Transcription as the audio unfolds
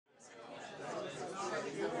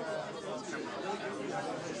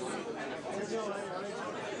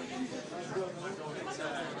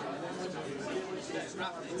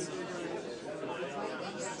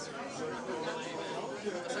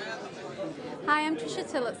Hi, I'm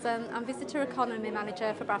Prashad Tillotson. I'm Visitor Economy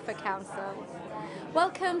Manager for Bradford Council.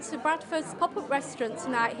 Welcome to Bradford's pop-up restaurant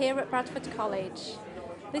tonight here at Bradford College.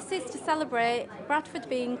 This is to celebrate Bradford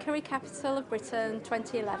being Curry Capital of Britain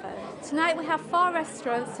 2011. Tonight we have 4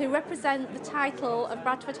 restaurants who represent the title of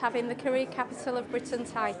Bradford having the Curry Capital of Britain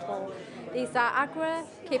title. These are Aagrah,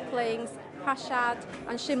 Kiplings, Prashad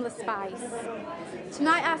and Shimla Spice.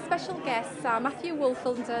 Tonight our special guests are Matthew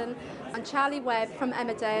Wolfenden and Charlie Webb from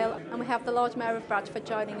Emmerdale, and we have the Lord Mayor of Bradford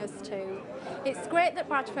joining us too. It's great that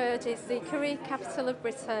Bradford is the Curry Capital of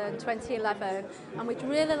Britain 2011, and we'd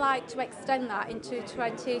really like to extend that into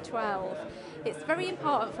 2012. It's very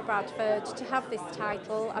important for Bradford to have this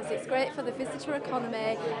title, as it's great for the visitor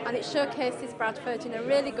economy and it showcases Bradford in a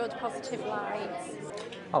really good positive light.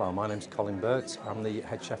 Hello, my name's Colin Burt. I'm the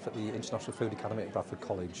head chef at the International Food Academy at Bradford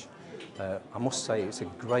College. I must say it's a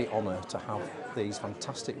great honour to have these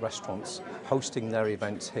fantastic restaurants hosting their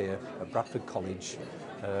events here at Bradford College,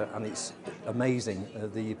 and it's amazing.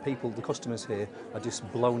 The customers here are just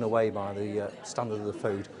blown away by the standard of the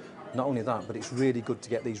food. Not only that, but it's really good to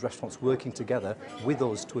get these restaurants working together with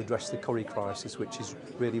us to address the curry crisis, which is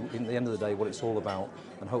really, in the end of the day, what it's all about.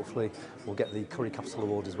 And hopefully we'll get the Curry Capital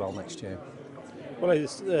Award as well next year. Well,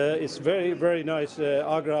 it's very, very nice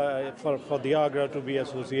Aagrah, for the Aagrah to be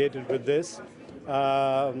associated with this,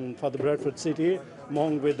 for the Bradford city,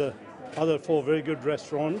 among with the other 4 very good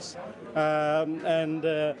restaurants.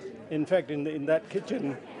 In fact, in that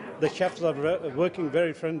kitchen, the chefs are working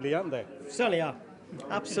very friendly, aren't they? Certainly are.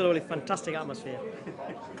 Absolutely fantastic atmosphere.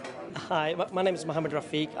 Hi, my name is Mohammed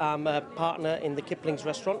Rafiq. I'm a partner in the Kiplings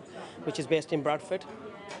restaurant, which is based in Bradford.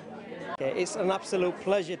 It's an absolute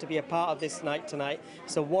pleasure to be a part of this night tonight.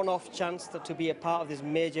 It's a one-off chance to be a part of this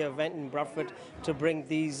major event in Bradford, to bring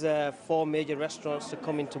these 4 major restaurants to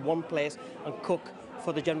come into one place and cook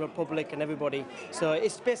for the general public and everybody. So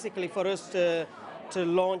it's basically for us to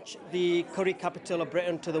launch the curry capital of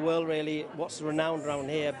Britain to the world, really, what's renowned around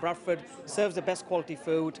here. Bradford serves the best quality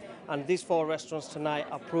food, and these 4 restaurants tonight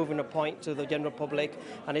are proving a point to the general public,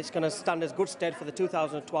 and it's going to stand as good stead for the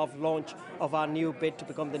 2012 launch of our new bid to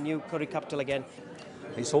become the new curry capital again.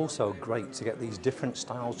 It's also great to get these different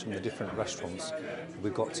styles from the different restaurants.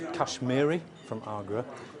 We've got Kashmiri from Aagrah,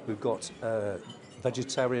 we've got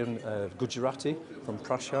vegetarian Gujarati from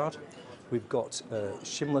Prashad, we've got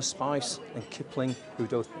Shimla Spice and Kipling, who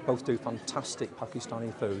both do fantastic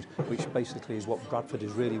Pakistani food, which basically is what Bradford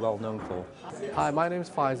is really well known for. Hi, my name is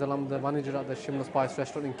Faisal. I'm the manager at the Shimla Spice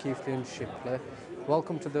restaurant in Kiplings, Shimla.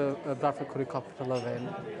 Welcome to the Bradford Curry Capital event.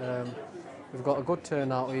 We've got a good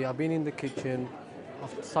turnout here. I've been in the kitchen.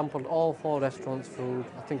 I've sampled all 4 restaurants' food.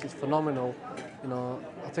 I think it's phenomenal. You know,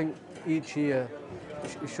 I think each year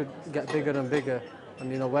it should get bigger and bigger. And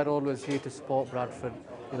you know, we're always here to support Bradford,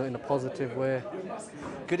 you know, in a positive way.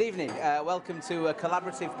 Good evening. Welcome to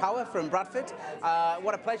Collaborative Power from Bradford.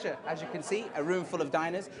 What a pleasure, as you can see, a room full of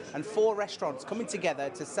diners and 4 restaurants coming together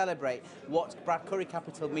to celebrate what Curry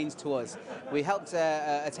Capital means to us. We helped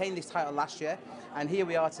attain this title last year, and here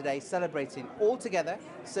we are today celebrating all together,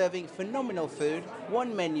 serving phenomenal food,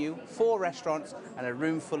 1 menu, 4 restaurants and a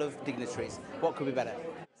room full of dignitaries. What could be better?